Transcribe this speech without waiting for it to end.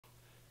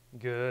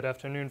Good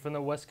afternoon from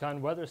the Westcon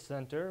Weather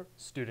Center.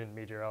 Student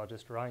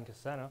meteorologist Ryan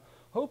Cassano.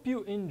 Hope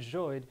you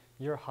enjoyed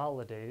your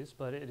holidays,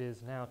 but it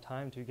is now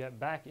time to get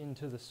back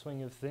into the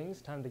swing of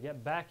things, time to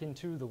get back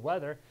into the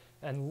weather.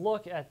 And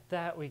look at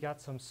that, we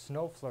got some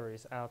snow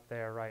flurries out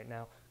there right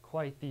now.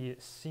 Quite the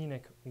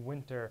scenic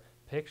winter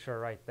picture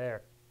right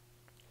there.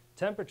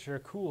 Temperature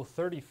cool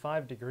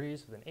 35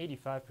 degrees with an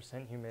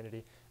 85%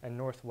 humidity and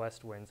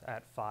northwest winds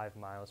at 5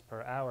 miles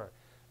per hour.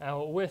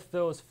 Now, with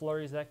those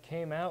flurries that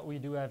came out, we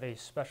do have a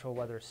special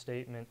weather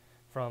statement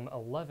from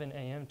 11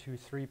 a.m. to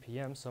 3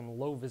 p.m. Some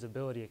low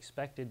visibility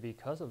expected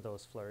because of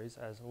those flurries,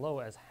 as low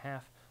as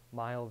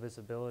half-mile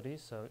visibility,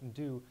 so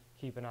do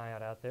keep an eye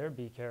out there,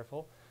 be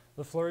careful.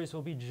 The flurries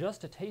will be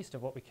just a taste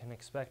of what we can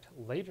expect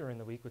later in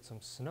the week with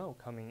some snow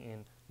coming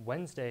in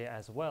Wednesday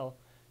as well.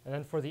 And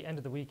then for the end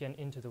of the weekend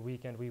into the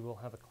weekend, we will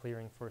have a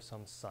clearing for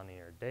some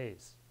sunnier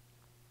days.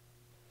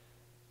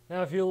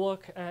 Now, if you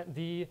look at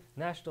the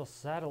national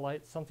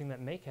satellite, something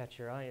that may catch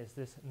your eye is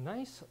this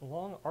nice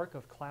long arc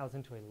of clouds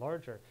into a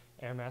larger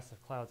air mass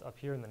of clouds up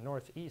here in the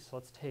northeast. So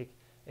let's take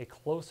a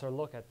closer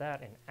look at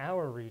that in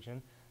our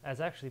region as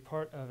actually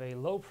part of a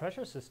low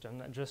pressure system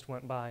that just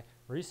went by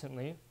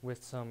recently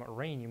with some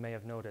rain you may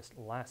have noticed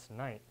last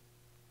night.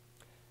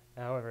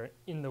 However,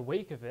 in the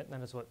wake of it,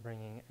 that is what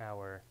bringing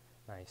our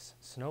nice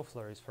snow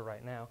flurries for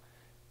right now.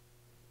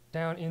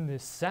 Down in the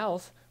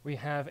south, we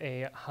have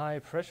a high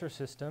pressure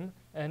system,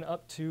 and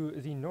up to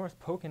the north,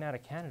 poking out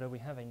of Canada, we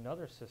have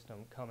another system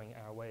coming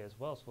our way as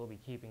well, so we'll be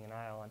keeping an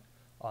eye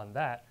on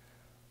that.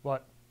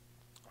 But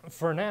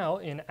for now,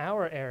 in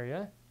our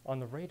area, on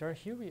the radar,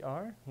 here we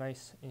are,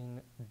 nice in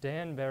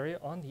Danbury,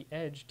 on the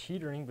edge,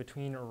 teetering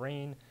between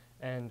rain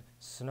and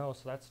snow.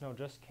 So that snow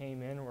just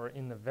came in. We're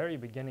in the very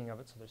beginning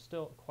of it, so there's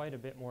still quite a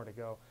bit more to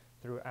go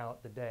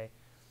throughout the day.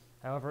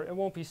 However, it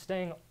won't be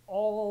staying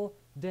all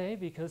day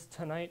because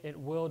tonight it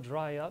will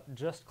dry up,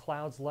 just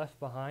clouds left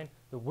behind.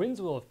 The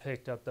winds will have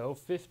picked up though,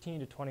 15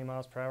 to 20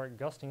 miles per hour,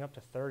 gusting up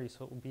to 30,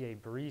 so it will be a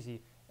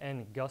breezy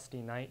and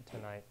gusty night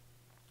tonight.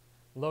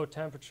 Low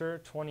temperature,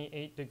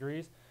 28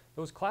 degrees.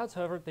 Those clouds,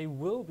 however, they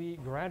will be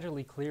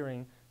gradually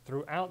clearing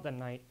throughout the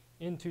night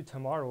into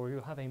tomorrow, where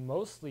you'll have a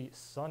mostly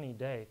sunny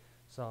day,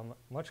 some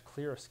much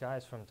clearer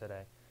skies from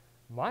today.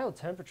 Mild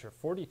temperature,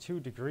 42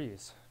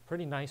 degrees.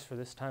 Pretty nice for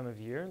this time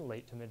of year,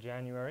 late to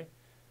mid-January.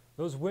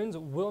 Those winds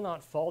will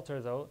not falter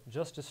though,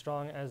 just as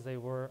strong as they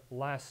were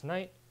last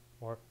night,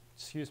 or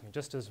excuse me,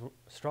 just as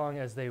strong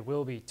as they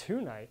will be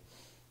tonight.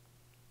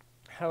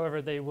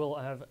 However, they will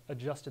have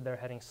adjusted their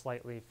heading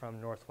slightly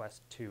from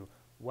northwest to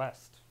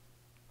west.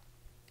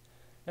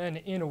 And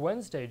in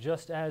Wednesday,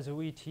 just as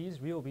we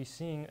teased, we will be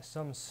seeing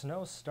some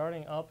snow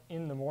starting up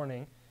in the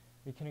morning.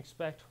 We can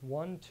expect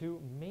 1,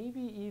 2, maybe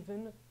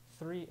even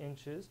 3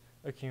 inches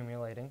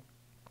accumulating.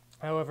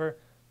 However,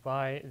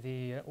 by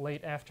the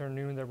late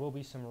afternoon, there will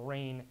be some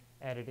rain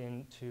added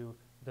into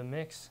the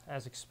mix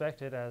as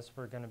expected, as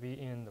we're going to be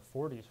in the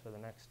 40s for the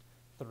next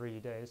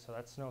 3 days. So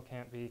that snow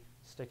can't be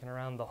sticking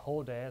around the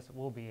whole day, as it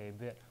will be a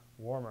bit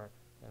warmer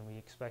than we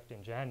expect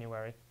in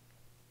January.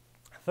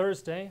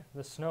 Thursday,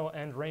 the snow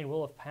and rain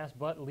will have passed,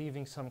 but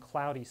leaving some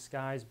cloudy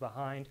skies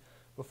behind.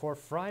 Before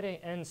Friday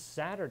and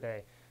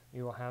Saturday,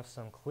 we will have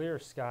some clear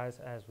skies,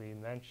 as we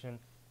mentioned.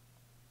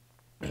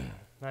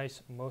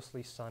 Nice,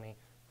 mostly sunny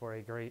for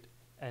a great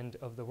end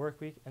of the work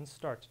week and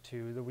start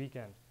to the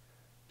weekend.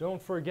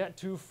 Don't forget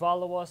to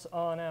follow us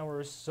on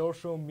our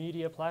social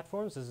media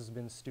platforms. This has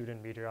been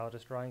student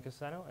meteorologist Ryan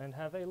Cassano, and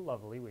have a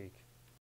lovely week.